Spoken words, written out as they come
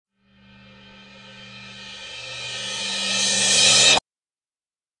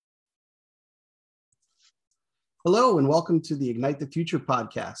Hello, and welcome to the Ignite the Future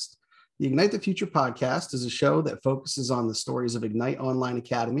podcast. The Ignite the Future podcast is a show that focuses on the stories of Ignite Online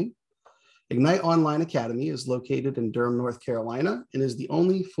Academy. Ignite Online Academy is located in Durham, North Carolina, and is the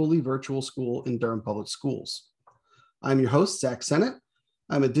only fully virtual school in Durham Public Schools. I'm your host, Zach Sennett.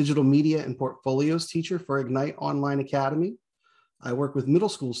 I'm a digital media and portfolios teacher for Ignite Online Academy. I work with middle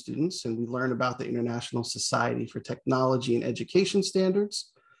school students, and we learn about the International Society for Technology and Education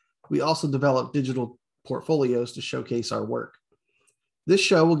standards. We also develop digital portfolios to showcase our work. This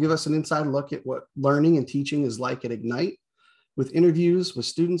show will give us an inside look at what learning and teaching is like at Ignite, with interviews with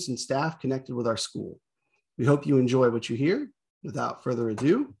students and staff connected with our school. We hope you enjoy what you hear. Without further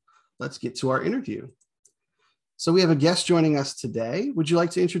ado, let's get to our interview. So we have a guest joining us today. Would you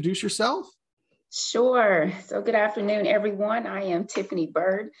like to introduce yourself? Sure. So good afternoon, everyone. I am Tiffany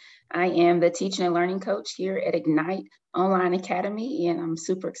Byrd. I am the teaching and learning coach here at Ignite Online Academy, and I'm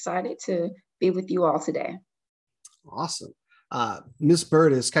super excited to be with you all today. Awesome. Miss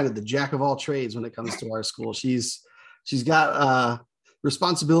Byrd is kind of the jack of all trades when it comes to our school. She's got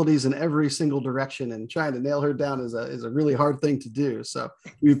responsibilities in every single direction, and trying to nail her down is a really hard thing to do. So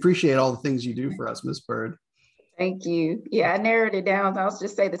we appreciate all the things you do for us, Miss Byrd. Thank you. Yeah, I narrowed it down. I'll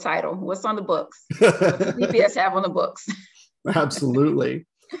just say the title. What's on the books? What does CPS have on the books? Absolutely.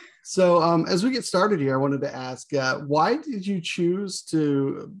 So as we get started here, I wanted to ask, why did you choose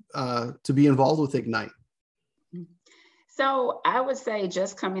to be involved with Ignite? So I would say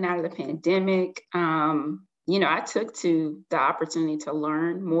just coming out of the pandemic, I took to the opportunity to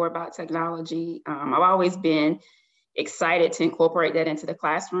learn more about technology. I've always been excited to incorporate that into the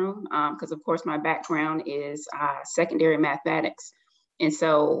classroom because, of course, my background is secondary mathematics. And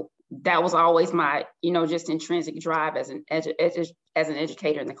so that was always my, just intrinsic drive as an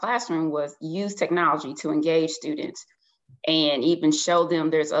educator in the classroom, was use technology to engage students and even show them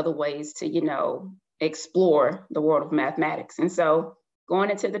there's other ways to, explore the world of mathematics. And so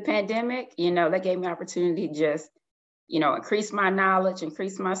going into the pandemic, that gave me opportunity to just, increase my knowledge,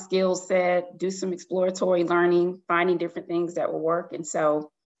 increase my skill set, do some exploratory learning, finding different things that will work. And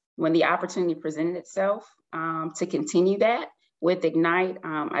so when the opportunity presented itself to continue that with Ignite,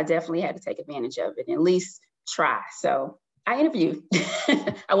 I definitely had to take advantage of it and at least try. So I interviewed.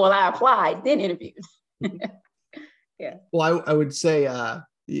 Well, I applied, then interviewed. Yeah. Well, I would say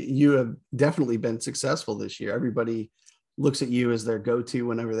you have definitely been successful this year. Everybody looks at you as their go-to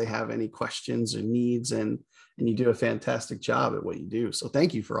whenever they have any questions or needs, and you do a fantastic job at what you do. So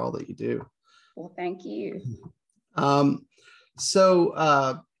thank you for all that you do. Well, thank you.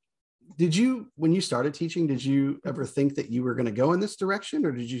 Did you, when you started teaching, did you ever think that you were going to go in this direction,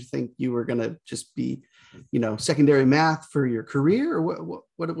 or did you think you were going to just be, secondary math for your career, or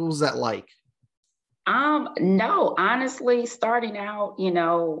what was that like? No, honestly, starting out,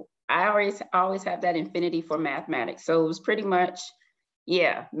 I always have that affinity for mathematics. So it was pretty much,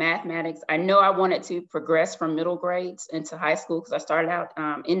 mathematics. I know I wanted to progress from middle grades into high school because I started out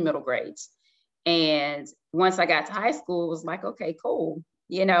in middle grades. And once I got to high school, it was like, okay, cool.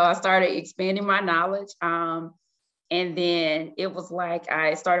 I started expanding my knowledge. And then it was like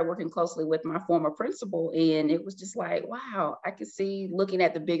I started working closely with my former principal, and it was just like, wow, I could see looking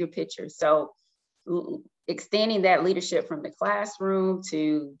at the bigger picture. So extending that leadership from the classroom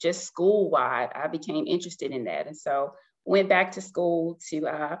to just school-wide, I became interested in that. And so went back to school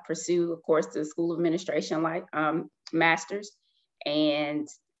to pursue, of course, the School of Administration master's. And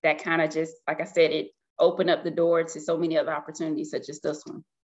that kind of just, like I said, it opened up the door to so many other opportunities such as this one.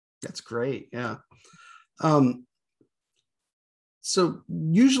 That's great. Yeah. So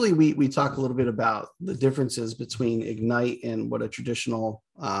usually we talk a little bit about the differences between Ignite and what a traditional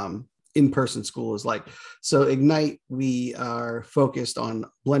in-person school is like. So Ignite, we are focused on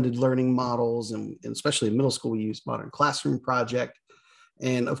blended learning models, and especially in middle school, we use Modern Classroom Project.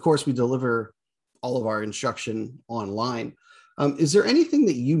 And of course, we deliver all of our instruction online. Is there anything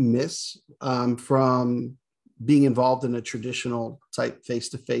that you miss from being involved in a traditional type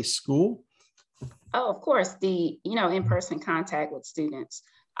face-to-face school? Oh, of course, the, in-person contact with students.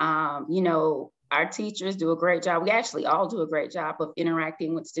 Our teachers do a great job. We actually all do a great job of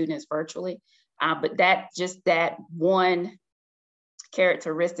interacting with students virtually. But that one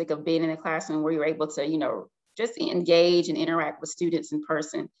characteristic of being in a classroom where you're able to, just engage and interact with students in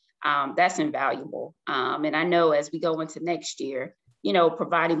person, that's invaluable. And I know as we go into next year,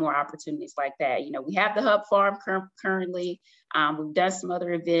 providing more opportunities like that. We have the Hub Farm currently. We've done some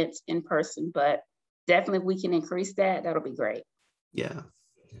other events in person, but definitely if we can increase that, that'll be great. Yeah.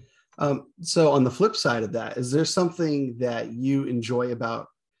 So on the flip side of that, is there something that you enjoy about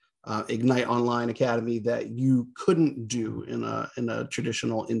Ignite Online Academy that you couldn't do in a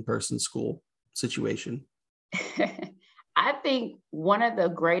traditional in-person school situation? I think one of the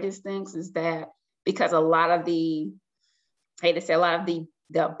greatest things is that because a lot of the, I hate to say, a lot of the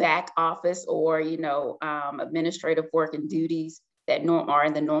back office or, administrative work and duties that are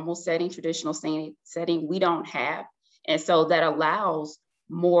in the normal setting, traditional setting, we don't have. And so that allows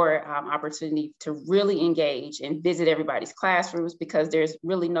more opportunity to really engage and visit everybody's classrooms because there's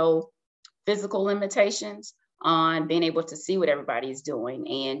really no physical limitations on being able to see what everybody is doing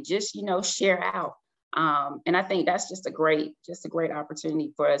and just, share out. And I think that's just a great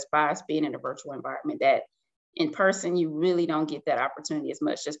opportunity for us by us being in a virtual environment that in person, you really don't get that opportunity as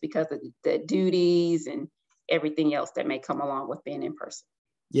much just because of the duties and everything else that may come along with being in person.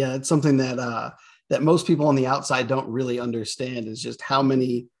 Yeah, it's something that that most people on the outside don't really understand is just how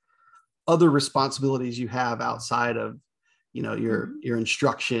many other responsibilities you have outside of, your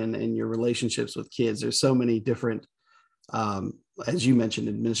instruction and your relationships with kids. There's so many different, as you mentioned,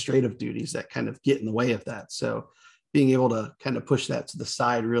 administrative duties that kind of get in the way of that. So being able to kind of push that to the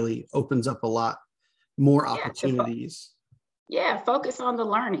side really opens up a lot more opportunities. Focus on the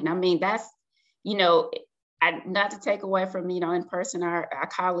learning. I mean, that's, not to take away from, in person, our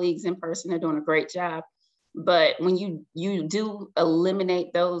colleagues in person are doing a great job. But when you do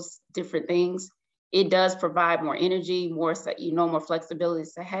eliminate those different things, it does provide more energy, more flexibility to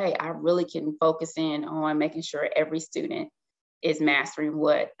say, hey, I really can focus in on making sure every student is mastering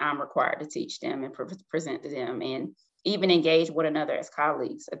what I'm required to teach them and present to them and even engage one another as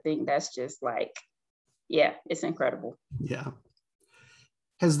colleagues. I think that's just it's incredible. Yeah.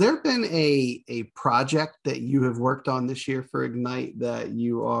 Has there been a project that you have worked on this year for Ignite that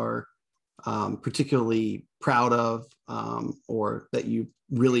you are particularly proud of or that you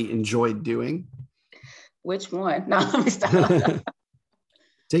really enjoyed doing? Which one? No, let me stop.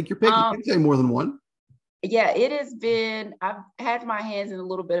 Take your pick. You can say more than one. Yeah, it has been, I've had my hands in a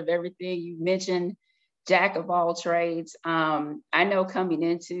little bit of everything. You mentioned jack of all trades. I know coming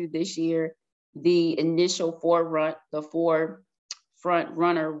into this year, the initial forefront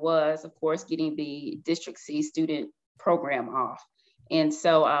runner was, of course, getting the District C student program off. And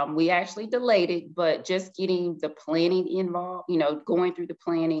so we actually delayed it, but just getting the planning involved, going through the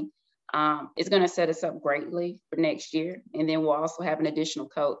planning is going to set us up greatly for next year. And then we'll also have an additional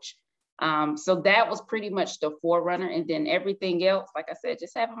coach. So that was pretty much the forerunner. And then everything else, like I said,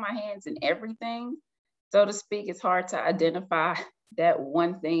 just having my hands in everything, so to speak. It's hard to identify that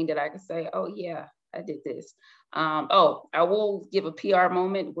one thing that I could say, oh yeah, I did this. I will give a PR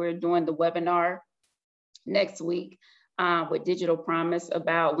moment. We're doing the webinar next week with Digital Promise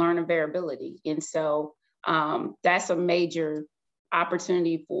about learner variability. And so that's a major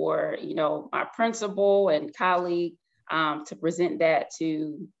opportunity for, my principal and colleague to present that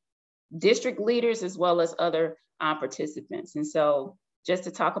to district leaders as well as other participants. And so just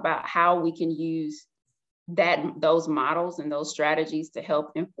to talk about how we can use those models and those strategies to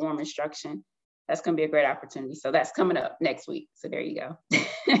help inform instruction, that's going to be a great opportunity. So that's coming up next week. So there you go.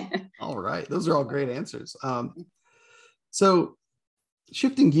 All right. Those are all great answers. So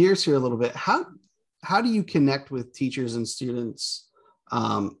shifting gears here a little bit, how do you connect with teachers and students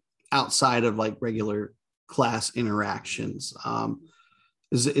outside of like regular class interactions?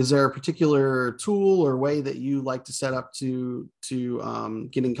 Is there a particular tool or way that you like to set up to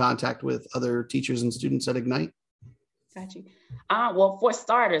get in contact with other teachers and students at Ignite? Got you. Well, for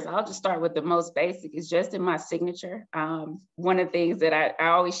starters, I'll just start with the most basic. It's just in my signature. One of the things that I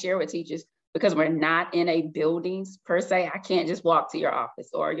always share with teachers, because we're not in a buildings per se, I can't just walk to your office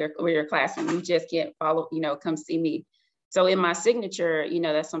or your classroom. You just can't follow, come see me. So in my signature,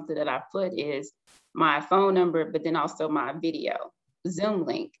 that's something that I put is my phone number, but then also my video Zoom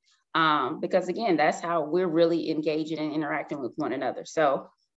link. Because again, that's how we're really engaging and interacting with one another. So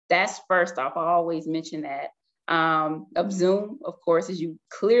that's first off. I always mention that. Of Zoom, of course, as you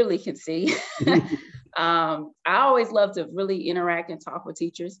clearly can see. I always love to really interact and talk with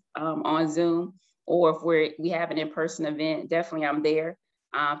teachers on Zoom, or if we have an in-person event, definitely I'm there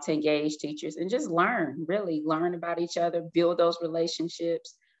to engage teachers and just really learn about each other, build those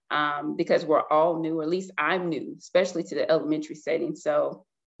relationships because we're all new, or at least I'm new, especially to the elementary setting. So,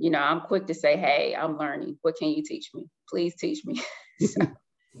 I'm quick to say, hey, I'm learning. What can you teach me? Please teach me. So,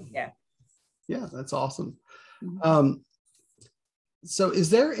 yeah. Yeah, that's awesome. So is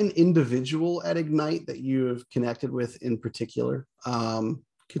there an individual at Ignite that you have connected with in particular?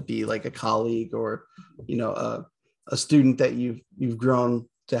 Could be like a colleague or, a student that you've grown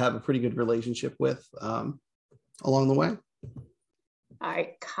to have a pretty good relationship with along the way? All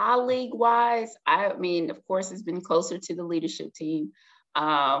right, colleague wise, I mean, of course, it's been closer to the leadership team.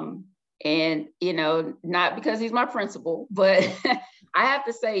 And, not because he's my principal, but I have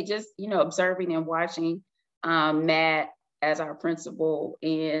to say just, observing and watching Matt as our principal,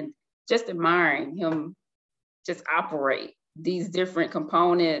 and just admiring him just operate these different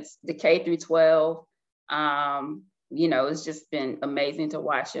components, the K through 12. It's just been amazing to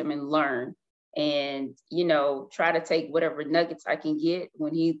watch him and learn, and try to take whatever nuggets I can get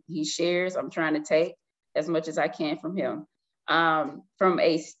when he shares. I'm trying to take as much as I can from him. From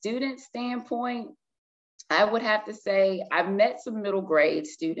a student standpoint, I would have to say I've met some middle grade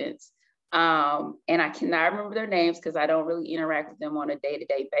students, and I cannot remember their names because I don't really interact with them on a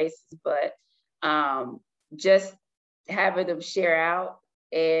day-to-day basis, but just having them share out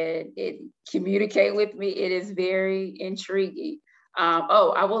and communicate with me, it is very intriguing.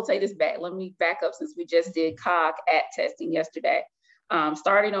 I will take this back. Let me back up, since we just did COG at testing yesterday,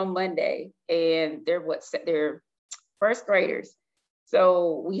 starting on Monday, and they're first graders.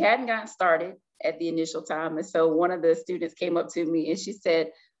 So we hadn't gotten started at the initial time. And so one of the students came up to me and she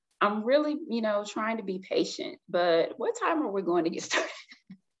said, I'm really, trying to be patient, but what time are we going to get started?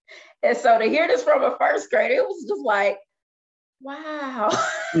 And so to hear this from a first grader, it was just like, wow.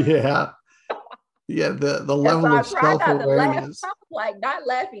 Yeah. Yeah. The level of self-awareness. Like not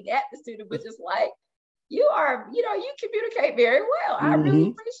laughing at the student, but just like, you communicate very well. I really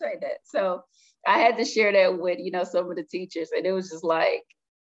appreciate that. So I had to share that with, some of the teachers, and it was just like,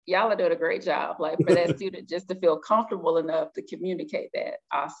 y'all are doing a great job. Like for that student just to feel comfortable enough to communicate that.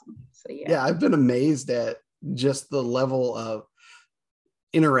 Awesome. So yeah, I've been amazed at just the level of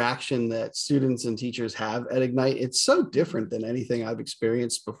interaction that students and teachers have at Ignite. It's so different than anything I've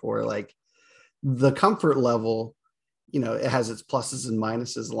experienced before. Like the comfort level, it has its pluses and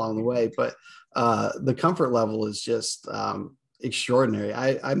minuses along the way, but the comfort level is just extraordinary.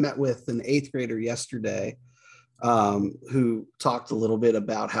 I met with an 8th grader yesterday who talked a little bit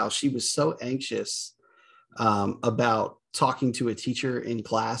about how she was so anxious about talking to a teacher in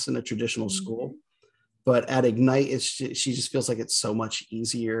class in a traditional school. But at Ignite, she just feels like it's so much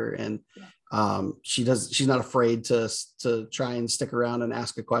easier, and she's not afraid to try and stick around and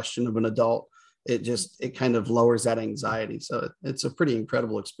ask a question of an adult. It kind of lowers that anxiety. So it's a pretty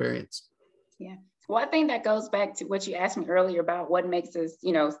incredible experience. Yeah. Well, I think that goes back to what you asked me earlier about what makes us,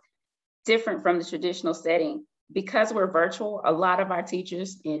 different from the traditional setting. Because we're virtual, a lot of our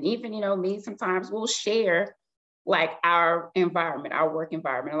teachers, and even, me sometimes, will share like our environment, our work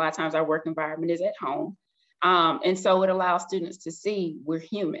environment. A lot of times our work environment is at home. And so it allows students to see we're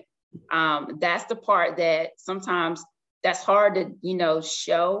human. That's the part that sometimes that's hard to,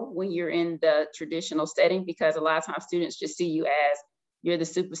 show when you're in the traditional setting, because a lot of times students just see you as you're the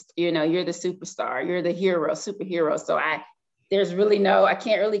superstar, you're the superhero. So there's really I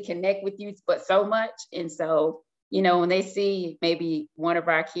can't really connect with you, but so much. And so, when they see maybe one of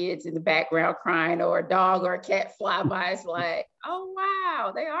our kids in the background crying, or a dog or a cat fly by, it's like, oh,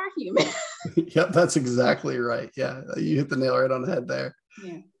 wow, they are human. Yep, that's exactly right. Yeah, you hit the nail right on the head there.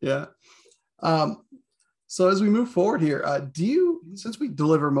 Yeah. So as we move forward here, since we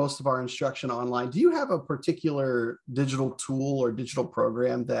deliver most of our instruction online, do you have a particular digital tool or digital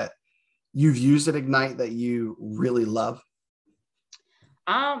program that you've used at Ignite that you really love?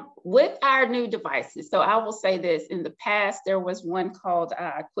 With our new devices. So I will say this, in the past, there was one called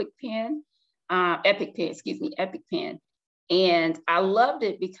Epic Pen. And I loved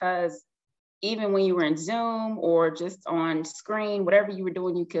it because even when you were in Zoom or just on screen, whatever you were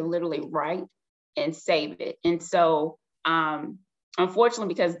doing, you could literally write and save it. And so,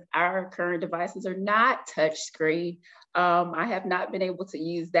 unfortunately, because our current devices are not touch screen, I have not been able to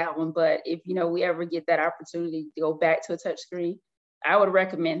use that one. But if, we ever get that opportunity to go back to a touch screen, I would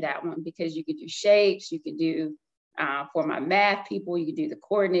recommend that one, because you could do shapes, you could do, for my math people, you could do the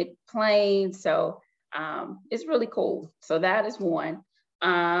coordinate plane. So it's really cool. So that is one.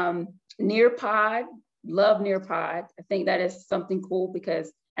 Nearpod, love Nearpod. I think that is something cool,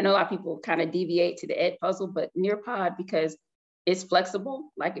 because I know a lot of people kind of deviate to the Edpuzzle, but Nearpod, because it's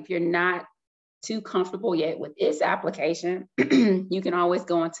flexible. Like if you're not too comfortable yet with its application, you can always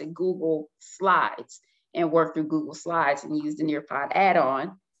go into Google Slides and work through Google Slides and use the Nearpod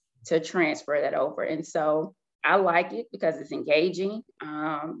add-on to transfer that over. And so I like it because it's engaging.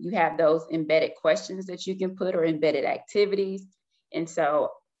 You have those embedded questions that you can put, or embedded activities. And so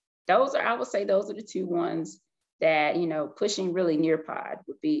I would say those are the two ones that, pushing really Nearpod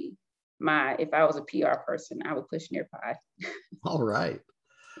would be if I was a PR person, I would push Nearpod. All right.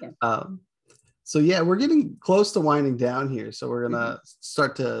 Yeah. So yeah, we're getting close to winding down here. So we're going to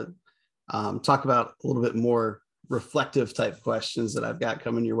start to talk about a little bit more reflective type questions that I've got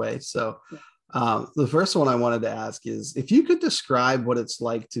coming your way. So the first one I wanted to ask is, if you could describe what it's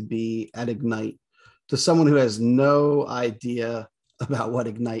like to be at Ignite to someone who has no idea about what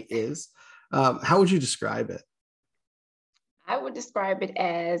Ignite is, How would you describe it? I would describe it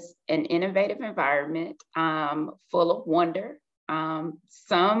as an innovative environment, full of wonder.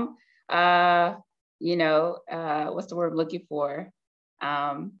 Some, what's the word I'm looking for?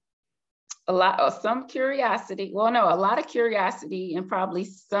 Um, a lot of some curiosity. Well, no, a lot of curiosity and probably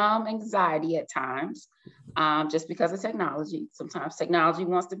some anxiety at times, just because of technology. Sometimes technology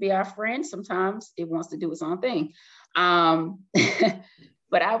wants to be our friend. Sometimes it wants to do its own thing.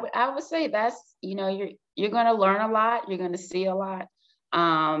 But I would say that's, you're going to learn a lot. You're going to see a lot.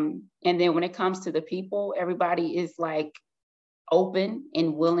 And then when it comes to the people, everybody is like open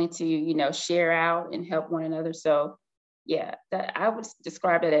and willing to, share out and help one another. So yeah, that I would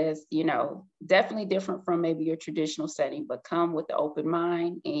describe it as, definitely different from maybe your traditional setting, but come with the open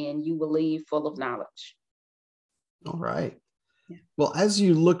mind and you will leave full of knowledge. All right. Yeah. Well, as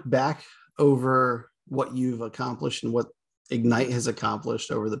you look back over what you've accomplished and what Ignite has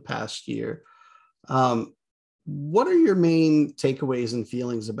accomplished over the past year, what are your main takeaways and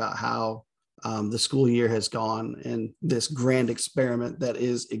feelings about how the school year has gone and this grand experiment that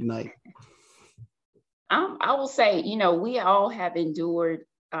is Ignite? I will say, we all have endured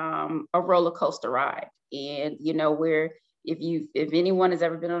a roller coaster ride, and where if anyone has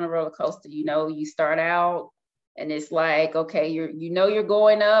ever been on a roller coaster, you start out and it's like, okay, you're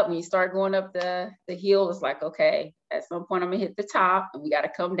going up, and you start going up the hill. It's like, okay, at some point I'm gonna hit the top, and we got to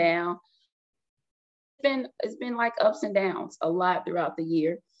come down. It's been like ups and downs a lot throughout the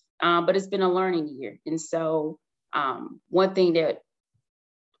year, but it's been a learning year, and so one thing that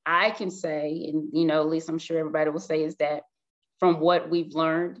I can say, and at least I'm sure everybody will say, is that from what we've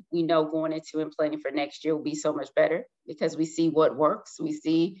learned, we know going into and planning for next year will be so much better because we see what works, we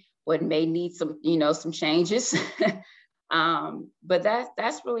see what may need some changes. But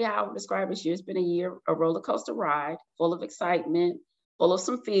that's really how I would describe this year. It's been a year, a roller coaster ride, full of excitement, full of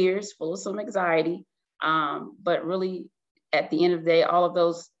some fears, full of some anxiety. But really, at the end of the day, all of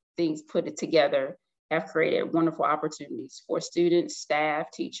those things put it together have created wonderful opportunities for students, staff,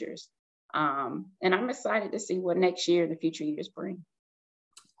 teachers. And I'm excited to see what next year and the future years bring.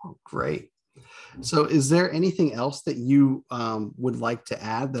 Oh, great. So is there anything else that you would like to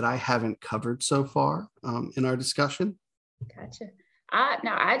add that I haven't covered so far in our discussion? Gotcha.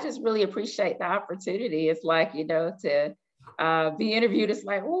 I just really appreciate the opportunity. It's like, to be interviewed. It's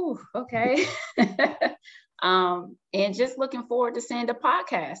like, oh, okay. And just looking forward to seeing the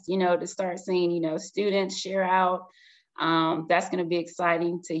podcast, to start seeing, students share out. That's going to be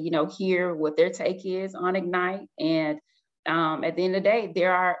exciting to, hear what their take is on Ignite. And at the end of the day,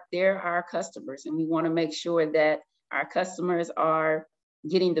 they're our customers, and we want to make sure that our customers are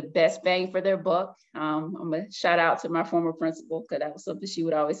getting the best bang for their buck. I'm going to shout out to my former principal, because that was something she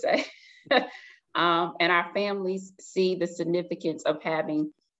would always say. And our families see the significance of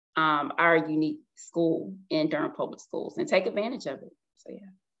having our unique school in Durham Public Schools and take advantage of it. So, yeah.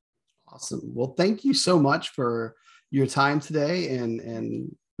 Awesome. Well, thank you so much for your time today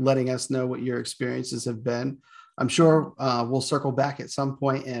and letting us know what your experiences have been. I'm sure we'll circle back at some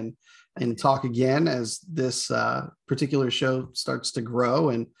point and talk again as this particular show starts to grow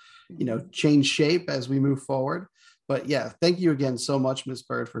and, change shape as we move forward. But yeah, thank you again so much, Ms.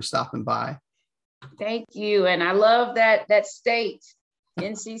 Byrd, for stopping by. Thank you. And I love that state,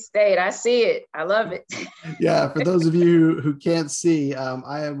 NC State. I see it. I love it. Yeah, for those of you who can't see,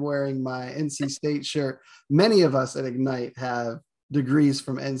 I am wearing my NC State shirt. Many of us at Ignite have degrees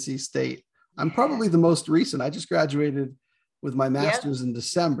from NC State. I'm probably the most recent. I just graduated with my master's in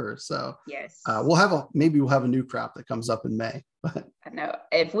December. So yes, we'll have a new crop that comes up in May. But I know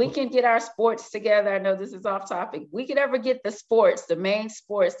if we can get our sports together, I know this is off topic. We could ever get the main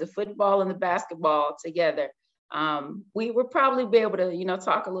sports, the football and the basketball together. We would probably be able to,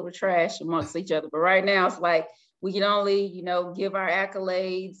 talk a little trash amongst each other. But right now it's like we can only, give our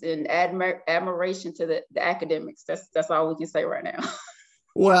accolades and admiration to the academics. That's all we can say right now.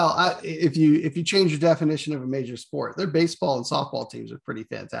 Well, if you change your definition of a major sport, their baseball and softball teams are pretty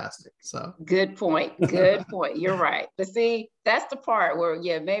fantastic. So good point. Good point. You're right. But see, that's the part where,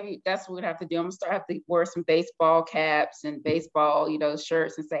 maybe that's what we're gonna have to do. I'm gonna have to wear some baseball caps and baseball,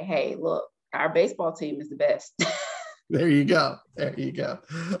 shirts and say, hey, look, our baseball team is the best. There you go. There you go.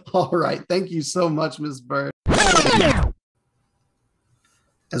 All right. Thank you so much, Ms. Byrd.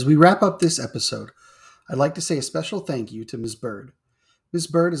 As we wrap up this episode, I'd like to say a special thank you to Ms. Byrd. Ms.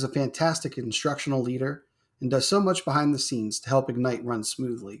 Byrd is a fantastic instructional leader and does so much behind the scenes to help Ignite run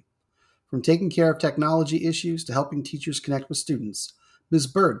smoothly. From taking care of technology issues to helping teachers connect with students, Ms.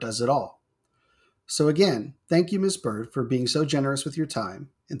 Byrd does it all. So again, thank you, Ms. Byrd, for being so generous with your time,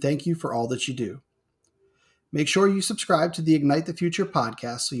 and thank you for all that you do. Make sure you subscribe to the Ignite the Future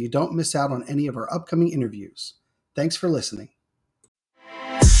podcast so you don't miss out on any of our upcoming interviews. Thanks for listening.